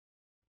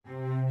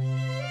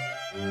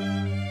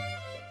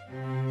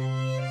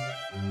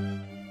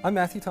I'm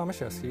Matthew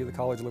Tomaszewski of the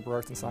College of Liberal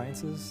Arts and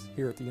Sciences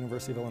here at the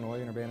University of Illinois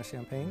in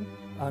Urbana-Champaign.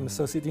 I'm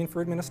Associate Dean for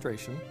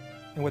Administration,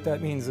 and what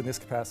that means in this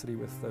capacity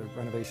with the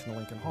renovation of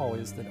Lincoln Hall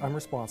is that I'm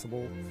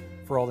responsible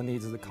for all the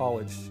needs of the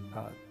college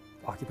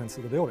occupants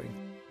of the building.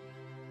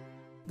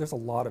 There's a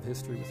lot of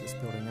history with this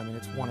building. I mean,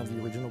 it's one of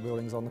the original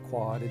buildings on the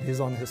quad. It is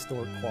on the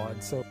historic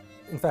quad. So,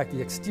 in fact, the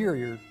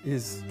exterior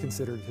is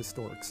considered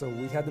historic. So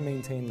we had to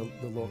maintain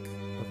the look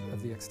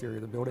of the exterior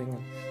of the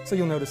building. So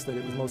you'll notice that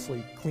it was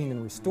mostly clean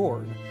and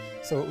restored.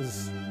 So it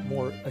was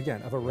more,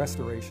 again, of a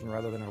restoration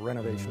rather than a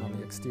renovation on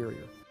the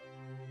exterior.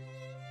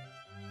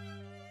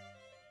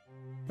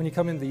 When you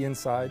come into the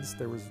insides,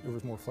 there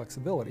was more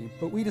flexibility,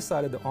 but we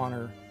decided to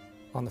honor,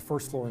 on the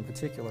first floor in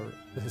particular,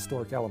 the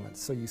historic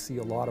elements. So you see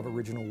a lot of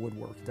original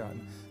woodwork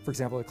done. For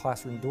example, the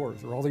classroom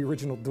doors, or all the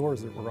original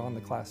doors that were on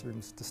the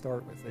classrooms to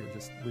start with. They were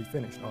just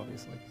refinished,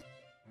 obviously.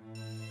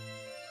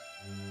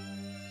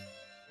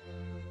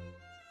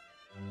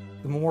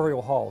 The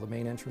Memorial Hall, the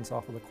main entrance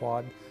off of the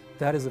quad,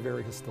 that is a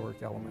very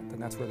historic element,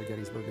 and that's where the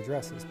Gettysburg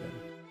Address has been.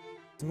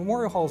 The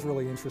Memorial Hall is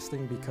really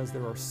interesting because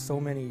there are so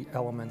many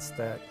elements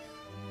that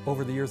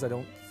over the years I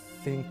don't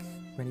think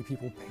many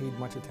people paid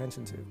much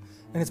attention to.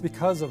 And it's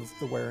because of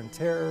the wear and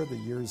tear, the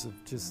years of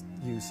just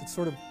use.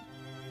 It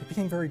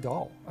became very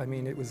dull. I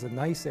mean, it was a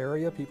nice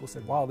area. People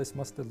said, wow, this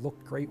must have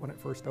looked great when it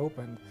first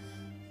opened.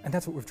 And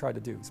that's what we've tried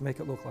to do, is make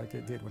it look like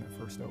it did when it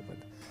first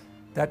opened.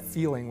 That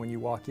feeling when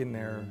you walk in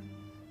there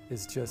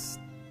is just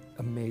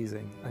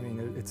amazing. I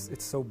mean,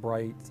 it's so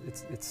bright,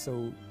 it's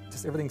so,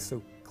 just everything's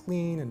so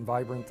clean and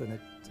vibrant, and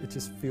it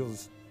just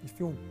feels, you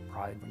feel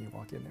pride when you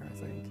walk in there, I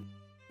think.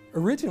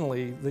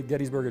 Originally, the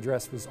Gettysburg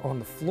Address was on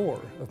the floor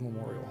of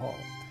Memorial Hall.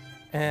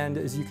 And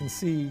as you can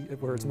see,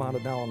 where it's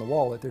mounted now on the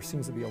wall, there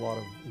seems to be a lot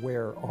of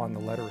wear on the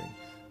lettering.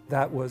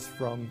 That was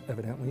from,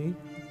 evidently,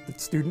 the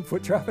student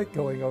foot traffic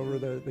going over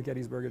the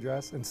Gettysburg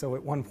Address. And so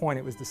at one point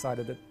it was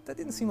decided that that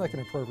didn't seem like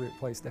an appropriate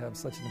place to have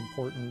such an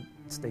important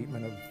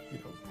statement of,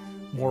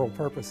 moral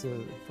purpose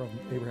from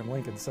Abraham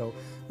Lincoln. So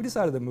we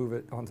decided to move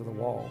it onto the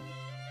wall.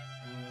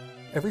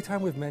 Every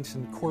time we've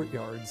mentioned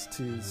courtyards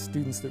to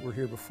students that were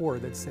here before,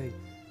 they'd say,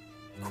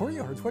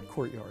 courtyards? What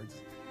courtyards?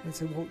 And I'd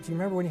say, well, do you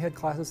remember when you had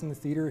classes in the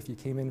theater, if you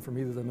came in from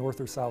either the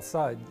north or south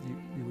side,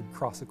 you would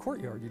cross a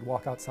courtyard, you'd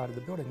walk outside of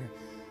the building there.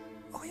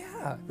 Oh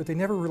yeah, but they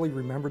never really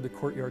remembered the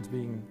courtyards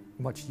being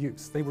much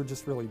use. They were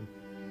just really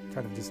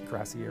kind of just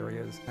grassy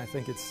areas. And I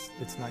think it's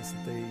nice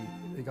that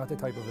they got the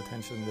type of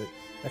attention that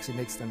actually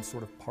makes them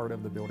sort of part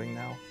of the building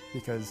now,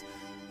 because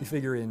you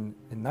figure in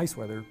nice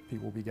weather,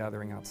 people will be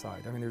gathering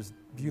outside. I mean, there's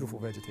beautiful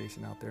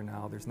vegetation out there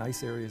now. There's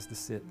nice areas to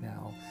sit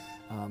now.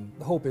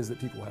 The hope is that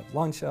people have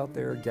lunch out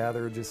there,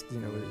 gather just,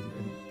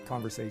 in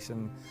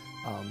conversation.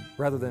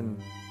 Rather than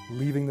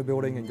leaving the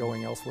building and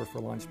going elsewhere for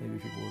lunch, maybe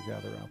people will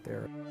gather out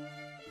there.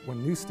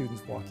 When new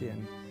students walk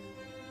in,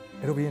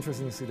 it'll be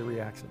interesting to see the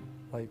reaction,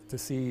 like to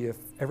see if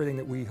everything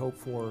that we hope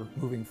for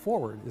moving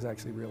forward is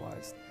actually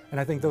realized. And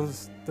I think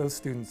those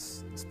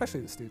students, especially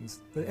the students,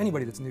 but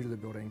anybody that's new to the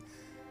building,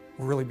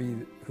 will really be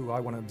who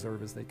I want to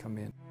observe as they come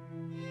in.